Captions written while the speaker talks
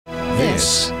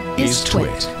This is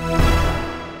TWiT.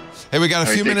 Hey, we got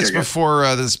a few minutes before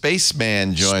the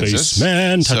spaceman joins us.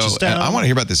 Spaceman touches down. I want to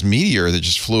hear about this meteor that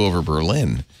just flew over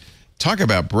Berlin. Talk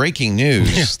about breaking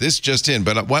news. Yeah. This just in.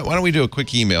 But why don't we do a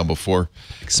quick email before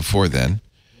then?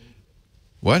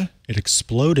 What? It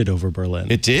exploded over Berlin.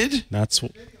 It did? That's...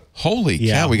 Holy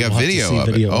cow, we got video of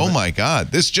it. Oh, my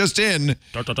God. This just in.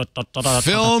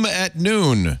 Film at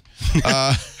noon.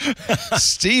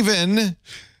 Stephen,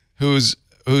 who's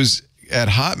at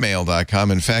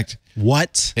hotmail.com, in fact...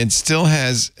 What? And still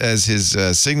has as his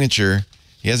signature,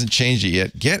 he hasn't changed it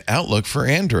yet, get Outlook for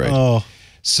Android. Oh.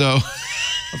 So...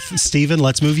 Stephen,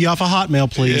 let's move you off of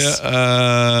Hotmail, please.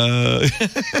 Yeah,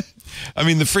 I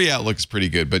mean, the free Outlook is pretty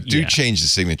good, but do change the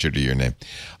signature to your name.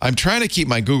 I'm trying to keep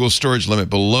my Google storage limit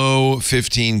below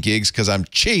 15 gigs because I'm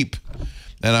cheap,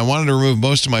 and I wanted to remove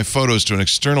most of my photos to an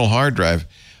external hard drive.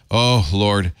 Oh,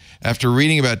 Lord. After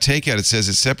reading about Takeout, it says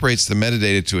it separates the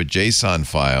metadata to a JSON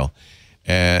file,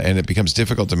 and it becomes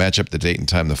difficult to match up the date and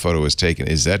time the photo was taken.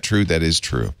 Is that true? That is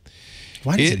true.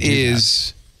 Why does it do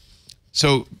that?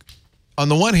 So, on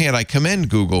the one hand, I commend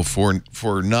Google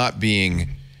for not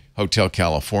being Hotel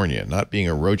California, not being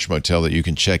a roach motel that you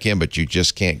can check in, but you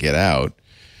just can't get out.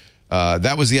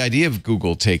 That was the idea of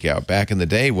Google Takeout back in the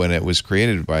day when it was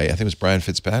created by, I think it was Brian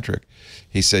Fitzpatrick.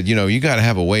 He said, you know, you got to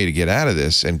have a way to get out of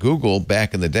this. And Google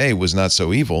back in the day was not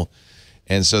so evil.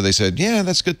 And so they said, yeah,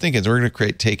 that's good thinking. So we're going to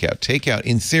create Takeout. Takeout,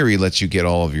 in theory, lets you get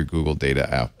all of your Google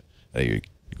data out of your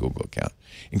Google account,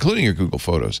 including your Google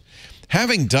Photos.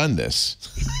 Having done this,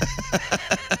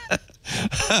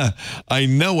 I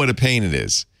know what a pain it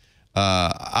is.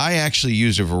 I actually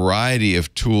use a variety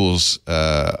of tools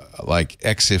like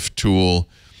EXIF tool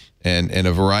and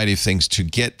a variety of things to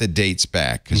get the dates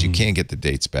back, because you can't get the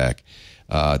dates back,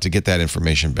 to get that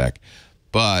information back.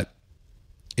 But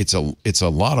it's a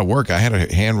lot of work. I had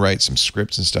to handwrite some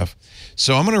scripts and stuff.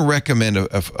 So I'm going to recommend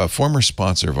a former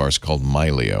sponsor of ours called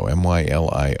Mylio,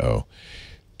 M-Y-L-I-O.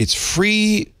 It's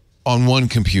free on one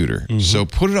computer. So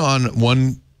put it on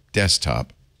one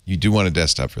desktop. You do want a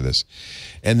desktop for this.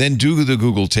 And then do the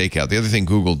Google Takeout. The other thing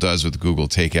Google does with Google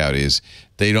Takeout is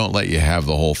they don't let you have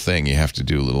the whole thing. You have to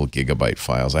do little gigabyte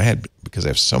files. Because I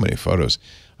have so many photos,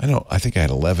 I think I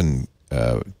had 11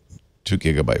 2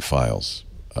 gigabyte files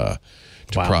to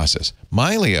process.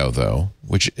 Mylio, though,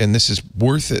 and this is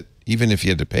worth it, even if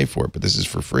you had to pay for it, but this is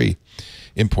for free,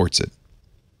 imports it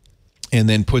and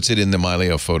then puts it in the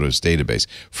Mylio Photos database.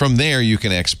 From there, you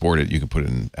can export it. You can put it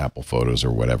in Apple Photos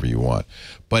or whatever you want.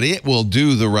 But it will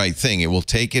do the right thing. It will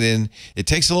take it in. It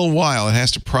takes a little while. It has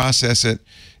to process it.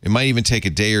 It might even take a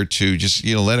day or two. Just,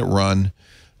 let it run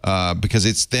because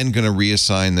it's then going to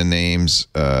reassign the names.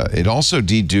 It also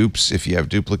dedupes if you have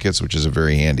duplicates, which is a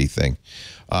very handy thing.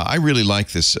 I really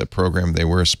like this program. They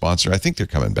were a sponsor. I think they're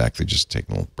coming back. They're just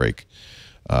taking a little break.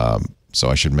 So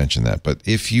I should mention that. But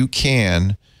if you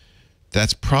can...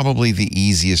 That's probably the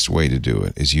easiest way to do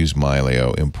it, is use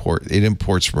Mylio. It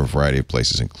imports from a variety of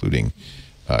places, including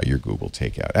your Google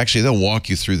Takeout. Actually, they'll walk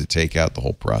you through the Takeout, the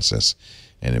whole process,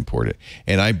 and import it.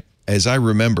 And as I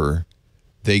remember,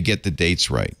 they get the dates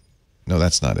right. No,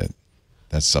 that's not it.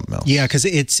 That's something else. Yeah, because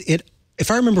if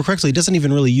I remember correctly, it doesn't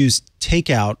even really use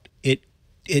Takeout.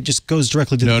 It just goes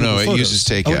directly to the Google Photos. It uses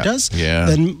Takeout. Oh, it does? Yeah.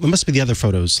 Then it must be the other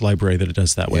Photos library that it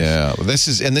does that with. Yeah, well, this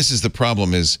is the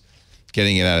problem is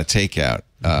getting it out of Takeout,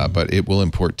 but it will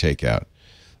import Takeout.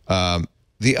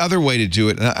 The other way to do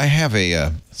it, and I have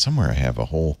somewhere I have a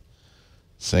whole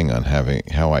thing on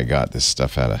how I got this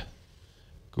stuff out of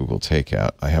Google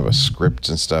Takeout. I have a script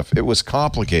and stuff. It was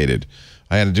complicated.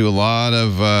 I had to do a lot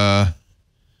of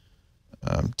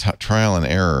trial and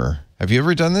error. Have you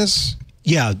ever done this?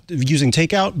 Yeah, using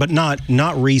Takeout, but not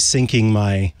resyncing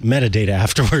my metadata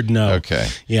afterward. No. Okay.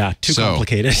 Yeah, too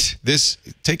complicated.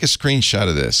 Take a screenshot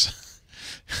of this.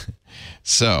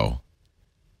 So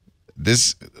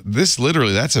this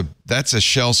literally, that's a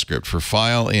shell script for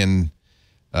file in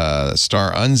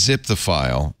star. Unzip the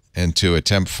file into a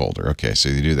temp folder. Okay, so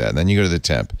you do that, and then you go to the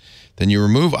temp. Then I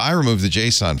remove the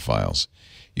JSON files.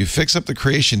 You fix up the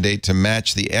creation date to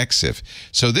match the EXIF.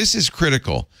 So this is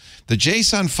critical. The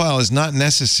JSON file is not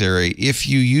necessary if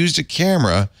you used a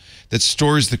camera that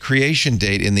stores the creation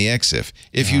date in the EXIF.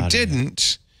 If you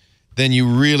didn't, then you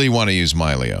really want to use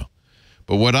Mylio.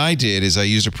 But what I did is I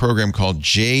used a program called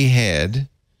JHEAD,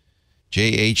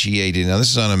 J-H-E-A-D. Now, this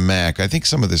is on a Mac. I think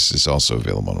some of this is also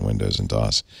available on Windows and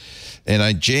DOS. And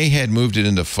I JHEAD moved it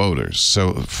into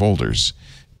folders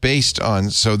based on,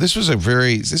 so this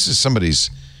is somebody's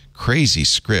crazy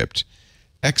script.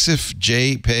 EXIF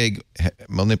JPEG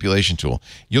manipulation tool.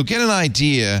 You'll get an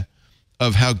idea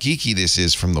of how geeky this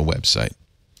is from the website.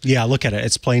 Yeah, look at it.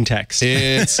 It's plain text.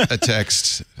 It's a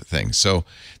text thing. So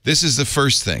this is the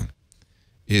first thing.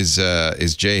 Is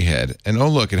JHead, and oh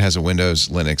look, it has a Windows,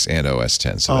 Linux, and OS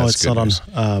 10. So that's it's good not news.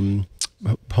 on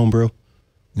Homebrew.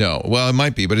 No, well, it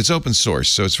might be, but it's open source,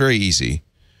 so it's very easy.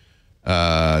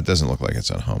 It doesn't look like it's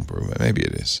on Homebrew, but maybe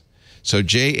it is. So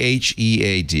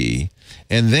JHEAD,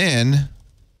 and then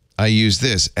I use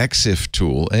this EXIF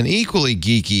tool, an equally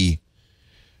geeky,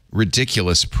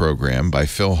 ridiculous program by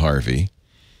Phil Harvey.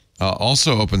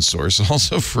 Also open source,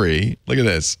 also free. Look at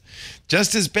this.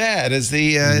 Just as bad as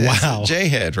the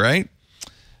JHead, right?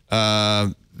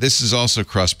 This is also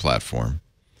cross-platform.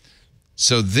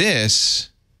 So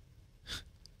this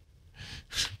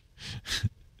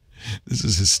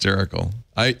is hysterical.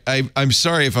 I'm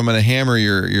sorry if I'm going to hammer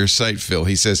your site, Phil.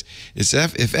 He says,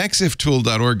 if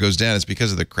exiftool.org goes down, it's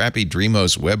because of the crappy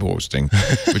DreamHost web hosting,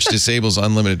 which disables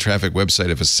unlimited traffic website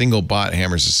if a single bot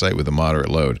hammers the site with a moderate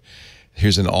load.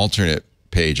 Here's an alternate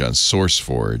page on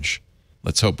SourceForge.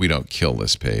 Let's hope we don't kill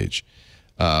this page.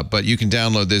 But you can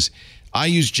download this. I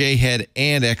use JHead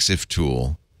and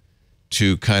exiftool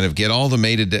to kind of get all the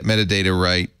metadata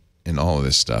right and all of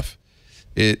this stuff.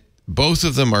 Both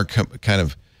of them are kind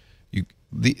of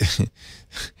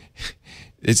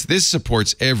this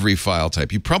supports every file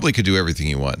type. You probably could do everything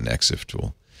you want in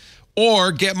exiftool,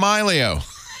 or get MyLeo,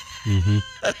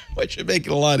 which would make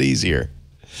it a lot easier.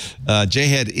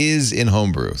 JHead is in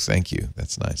Homebrew. Thank you.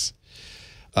 That's nice.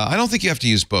 I don't think you have to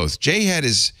use both. JHead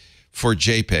is for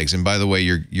JPEGs. And by the way,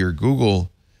 your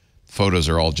Google photos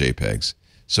are all JPEGs.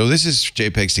 So this is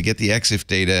JPEGs to get the EXIF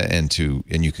data and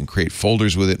you can create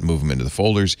folders with it and move them into the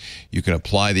folders. You can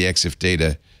apply the EXIF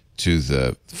data to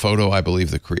the photo, I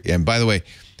believe. And by the way,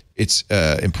 it's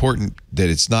important that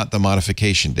it's not the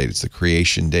modification date. It's the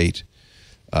creation date.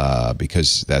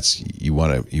 Because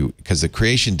because the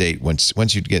creation date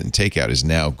once you get in Takeout is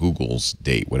now Google's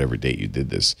date, whatever date you did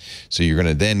this. So you're going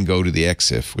to then go to the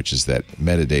EXIF, which is that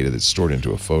metadata that's stored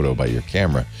into a photo by your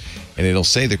camera, and it'll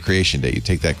say the creation date. You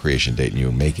take that creation date and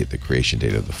you make it the creation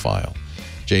date of the file.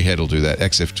 JHead will do that.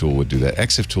 exiftool would do that.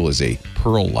 exiftool is a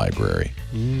Perl library.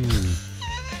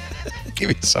 Give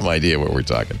you some idea what we're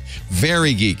talking.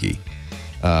 Very geeky,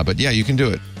 but yeah, you can do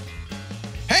it.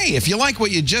 Hey, if you like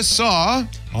what you just saw,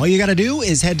 all you got to do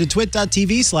is head to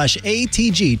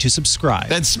twit.tv/ATG to subscribe.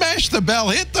 Then smash the bell,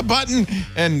 hit the button,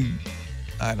 and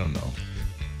I don't know,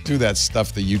 do that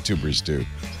stuff the YouTubers do.